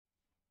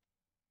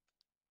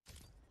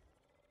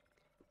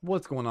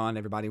What's going on,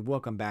 everybody?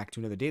 Welcome back to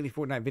another daily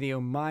Fortnite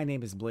video. My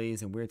name is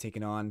Blaze, and we're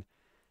taking on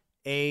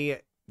a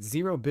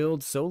zero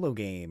build solo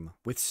game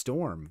with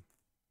Storm.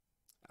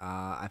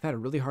 I've had a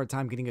really hard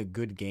time getting a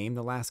good game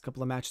the last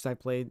couple of matches I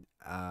played,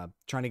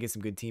 trying to get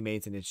some good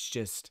teammates, and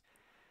it's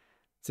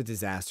a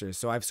disaster.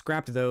 So I've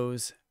scrapped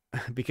those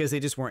because they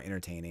just weren't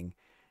entertaining.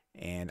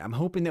 And I'm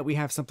hoping that we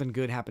have something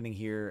good happening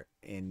here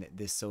in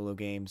this solo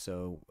game.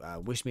 So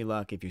wish me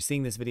luck. If you're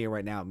seeing this video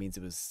right now, it means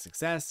it was a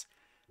success.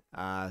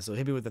 So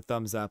hit me with a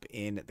thumbs up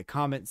in the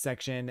comment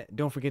section.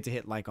 Don't forget to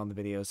hit like on the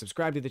video.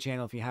 Subscribe to the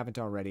channel if you haven't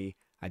already.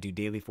 I do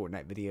daily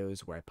Fortnite videos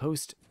where I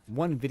post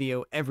one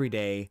video every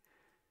day,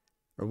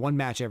 or one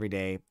match every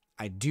day.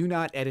 I do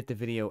not edit the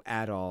video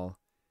at all,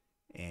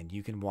 and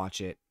you can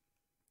watch it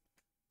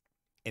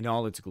in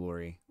all its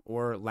glory,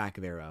 or lack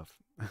thereof.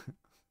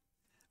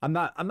 I'm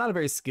not a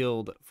very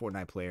skilled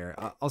Fortnite player.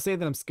 I'll say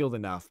that I'm skilled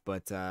enough,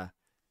 but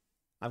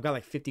I've got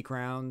like 50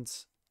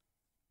 crowns,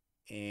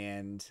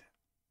 and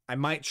I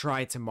might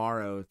try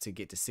tomorrow to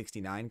get to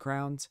 69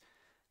 crowns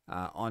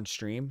on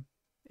stream.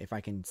 If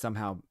I can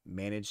somehow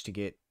manage to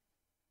get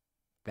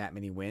that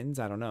many wins,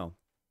 I don't know.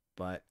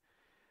 But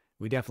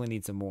we definitely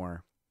need some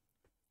more.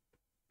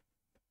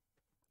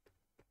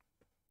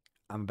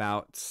 I'm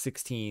about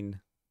 16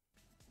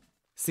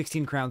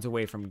 crowns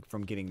away from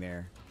getting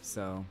there.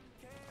 So,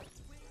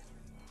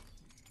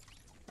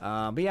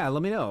 but yeah,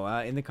 let me know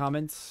in the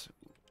comments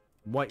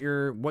what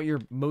you're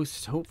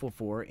most hopeful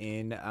for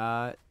in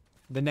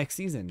the next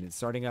season. It's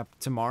starting up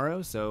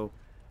tomorrow, so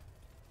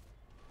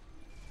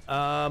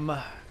a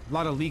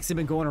lot of leaks have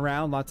been going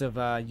around. Lots of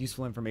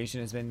useful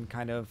information has been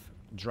kind of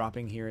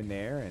dropping here and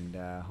there, and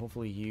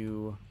hopefully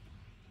you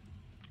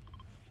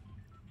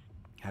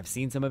have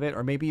seen some of it,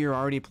 or maybe you're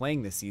already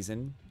playing this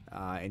season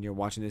and you're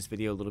watching this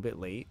video a little bit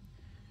late.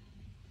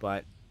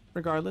 But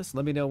regardless,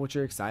 let me know what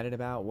you're excited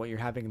about, what you're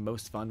having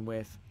most fun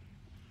with,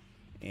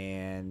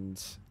 and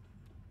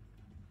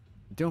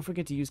don't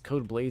forget to use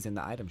code BLAZE in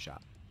the item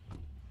shop.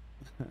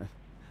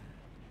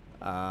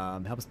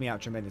 Helps me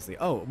out tremendously.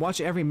 Oh, watch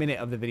every minute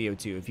of the video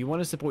too. If you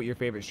want to support your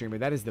favorite streamer,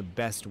 that is the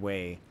best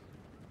way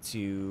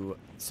to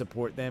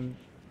support them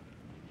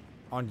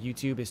on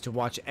YouTube, is to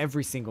watch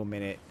every single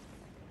minute.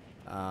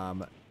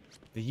 The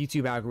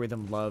YouTube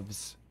algorithm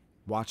loves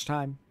watch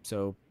time,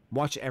 so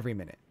watch every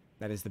minute.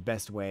 That is the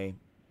best way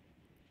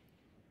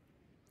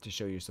to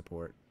show your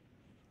support.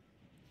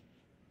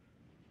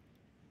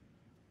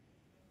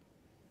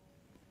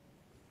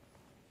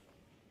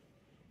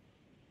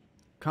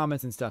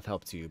 Comments and stuff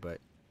help too, but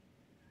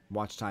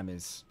watch time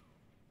is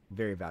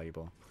very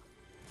valuable.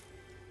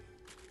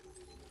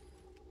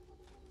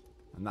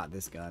 I'm not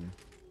this gun.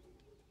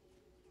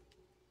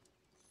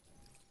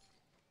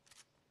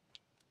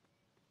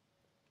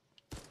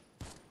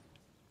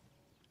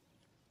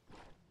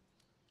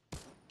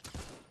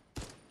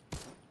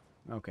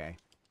 Okay.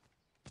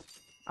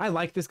 I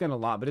like this gun a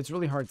lot, but it's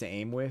really hard to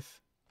aim with.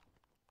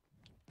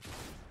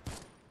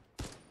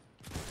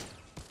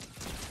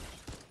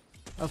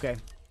 Okay.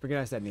 Forget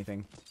I said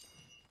anything.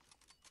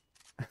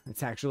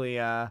 It's actually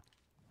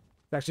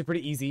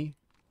pretty easy.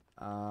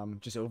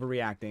 Just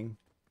overreacting.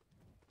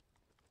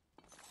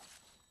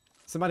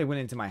 Somebody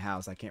went into my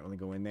house. I can't really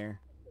go in there.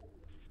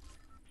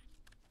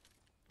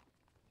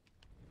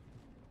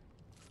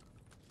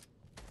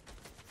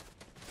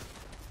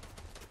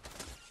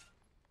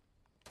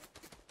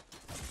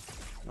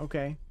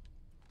 Okay.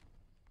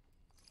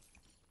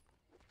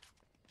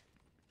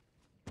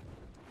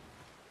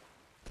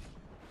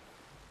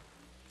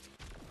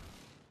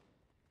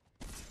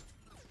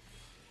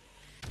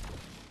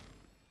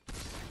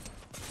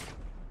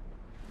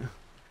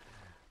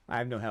 I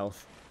have no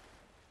health.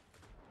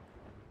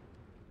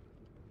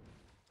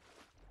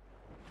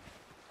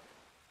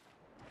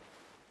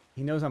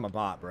 He knows I'm a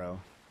bot, bro.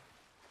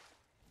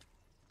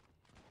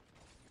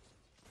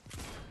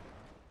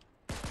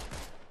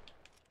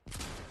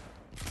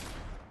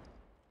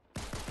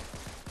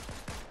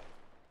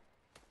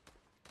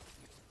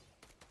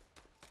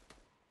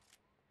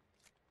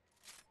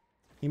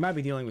 He might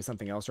be dealing with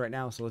something else right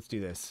now, so let's do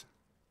this.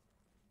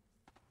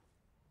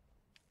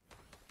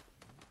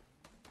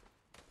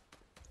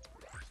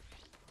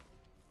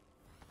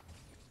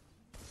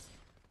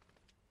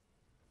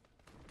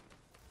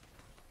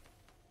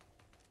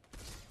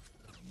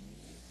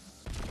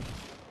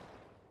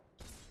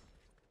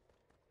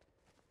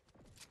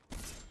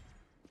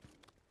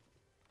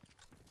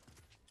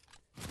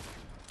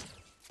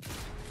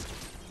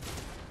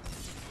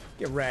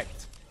 Get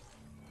wrecked.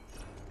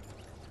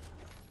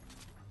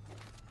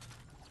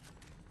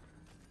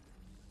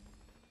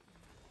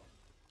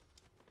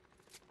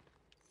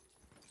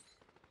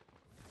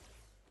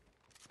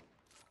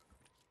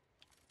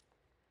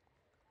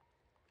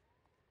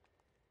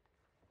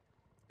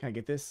 Can I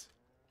get this?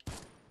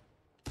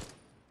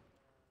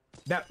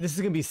 This is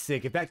gonna be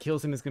sick. If that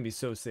kills him, it's gonna be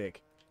so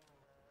sick.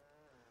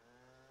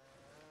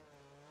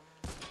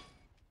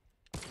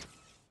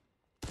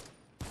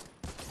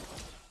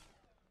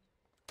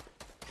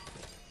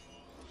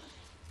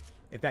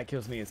 If that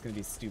kills me, it's going to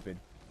be stupid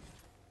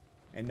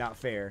and not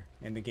fair,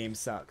 and the game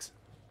sucks.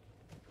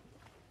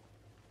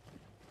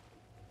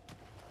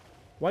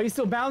 Why are you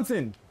still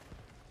bouncing?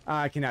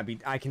 I cannot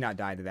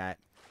die to that.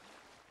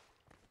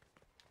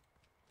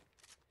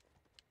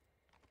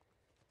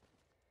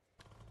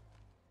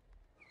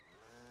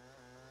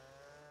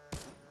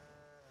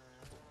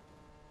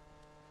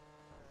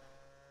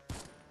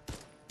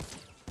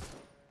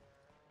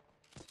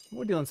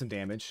 We're dealing some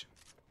damage.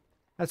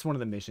 That's one of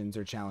the missions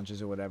or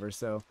challenges or whatever,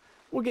 so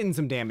we're getting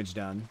some damage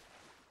done.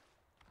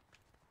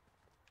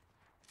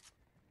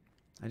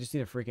 I just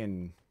need a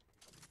freaking...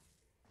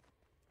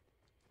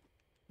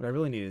 What I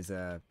really need is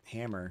a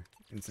hammer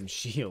and some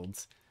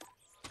shields.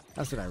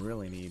 That's what I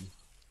really need.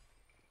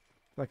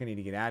 I feel like I need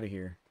to get out of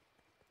here.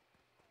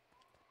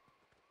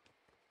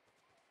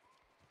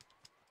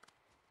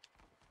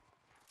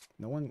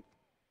 No one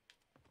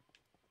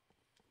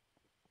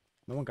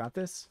got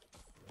this?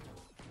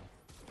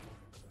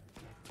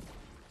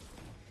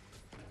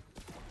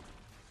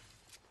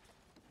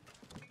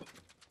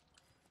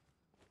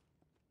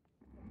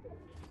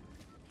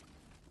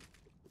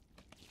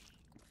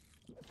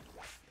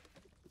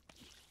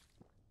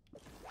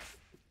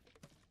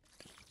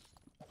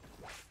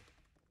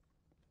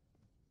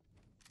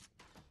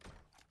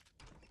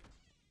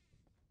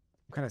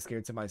 I'm kind of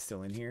scared somebody's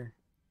still in here.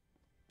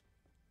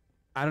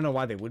 I don't know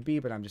why they would be,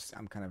 but I'm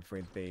kind of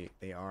afraid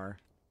they are.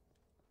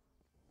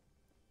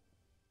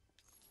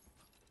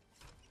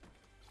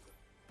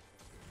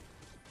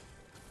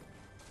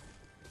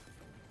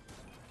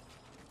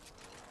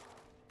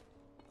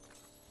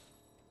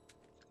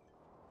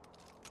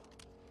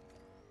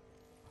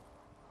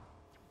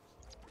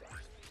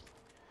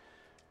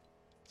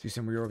 Do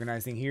some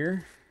reorganizing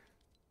here.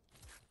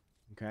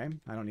 Okay,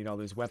 I don't need all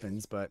those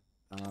weapons, but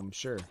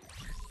sure.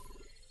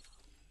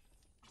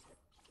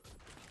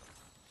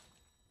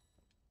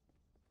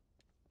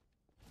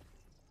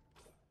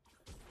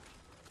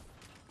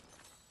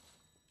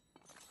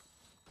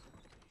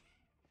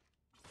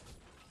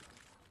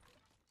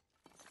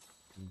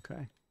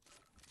 Okay.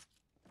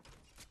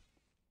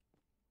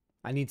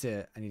 I need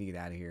to get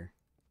out of here.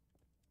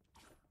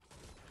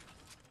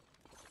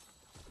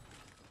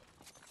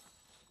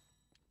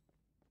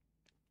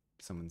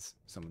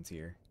 Someone's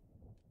here.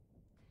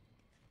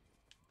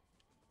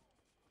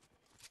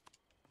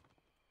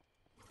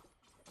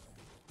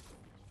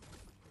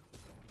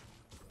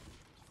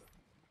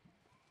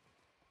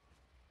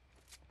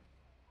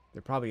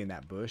 They're probably in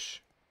that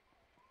bush.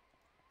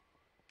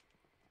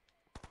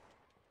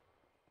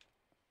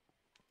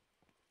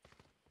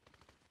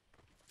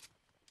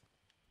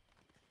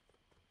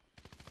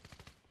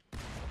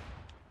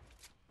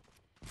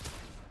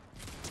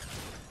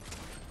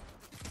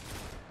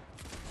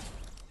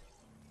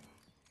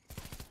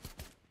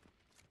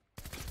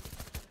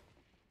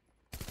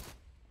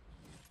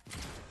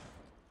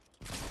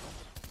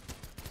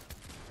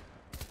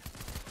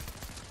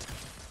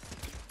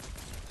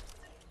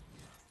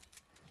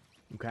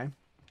 Okay.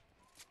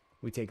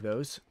 We take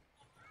those.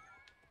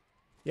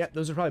 Yep,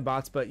 those are probably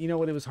bots, but you know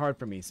what? It was hard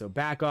for me, so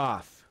back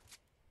off.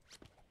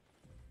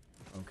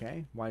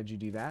 Okay, why did you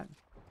do that?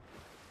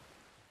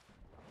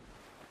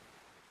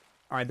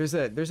 Alright, there's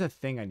a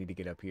thing I need to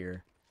get up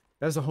here.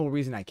 That's the whole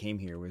reason I came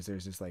here, was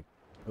there's this, like,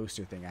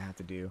 poster thing I have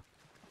to do.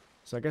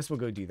 So I guess we'll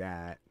go do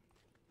that.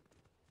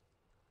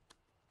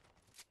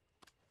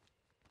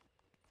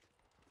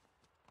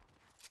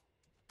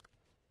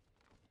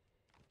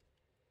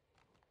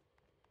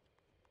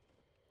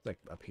 Like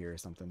up here or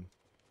something.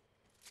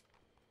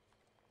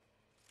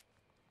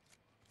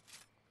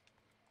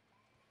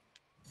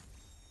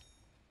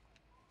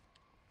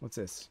 What's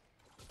this?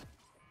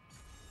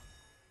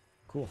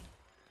 Cool.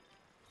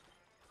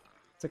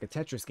 It's like a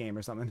Tetris game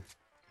or something.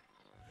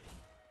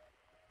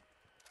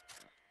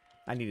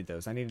 I needed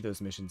those. I needed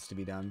those missions to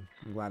be done.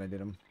 I'm glad I did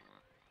them.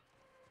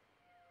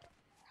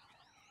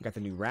 Got the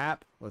new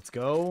wrap. Let's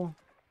go.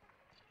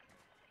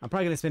 I'm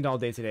probably going to spend all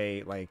day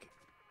today, like,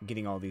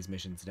 getting all these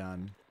missions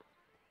done.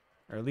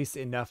 Or at least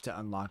enough to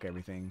unlock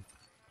everything.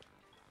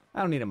 I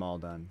don't need them all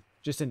done.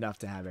 Just enough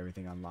to have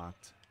everything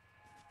unlocked.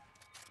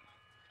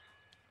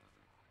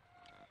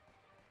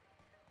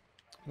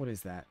 What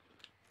is that?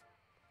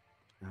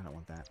 I don't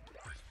want that.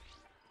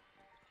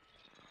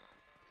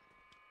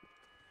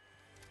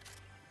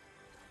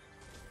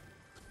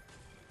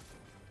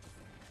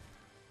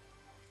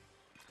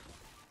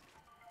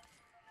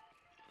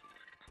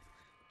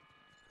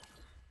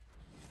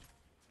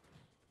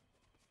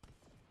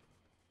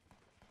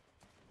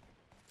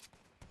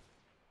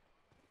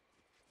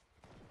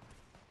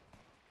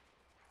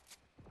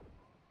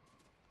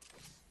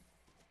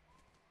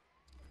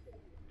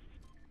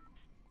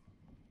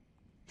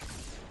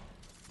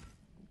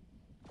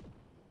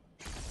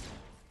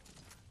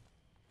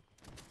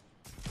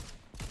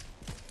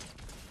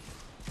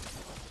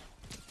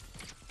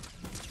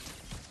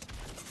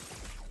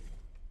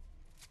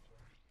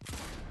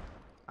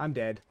 I'm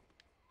dead.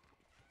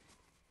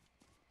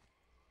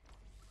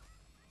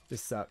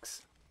 This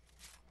sucks.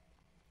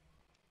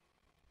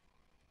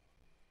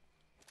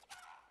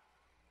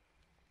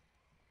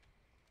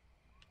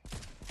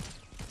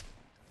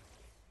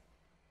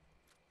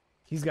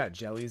 He's got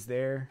jellies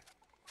there.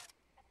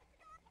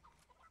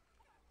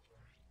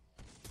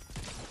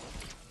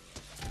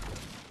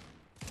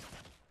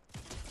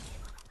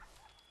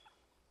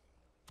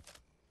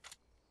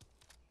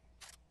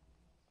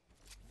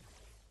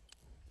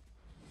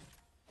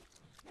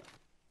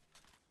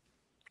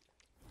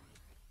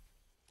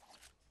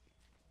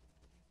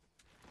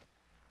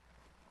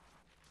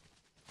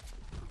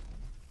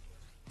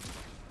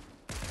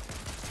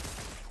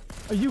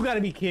 Oh, you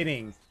gotta be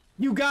kidding.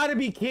 You gotta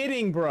be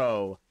kidding,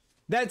 bro.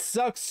 That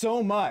sucks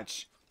so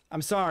much.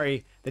 I'm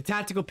sorry. The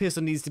tactical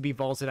pistol needs to be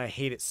vaulted. I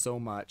hate it so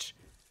much.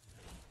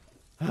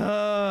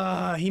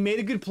 He made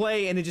a good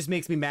play, and it just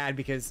makes me mad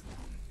because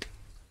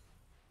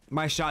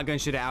my shotgun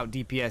should have out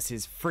DPS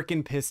his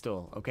freaking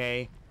pistol,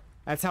 okay?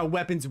 That's how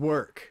weapons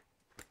work.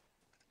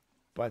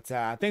 But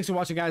thanks for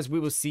watching, guys. We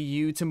will see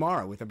you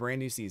tomorrow with a brand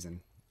new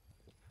season.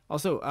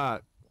 Also,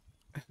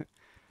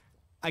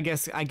 I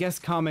guess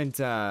comment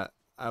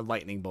a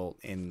lightning bolt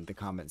in the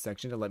comment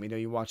section to let me know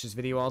you watch this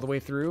video all the way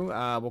through.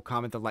 We'll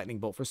comment the lightning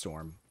bolt for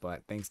Storm.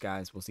 But thanks,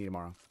 guys. We'll see you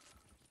tomorrow.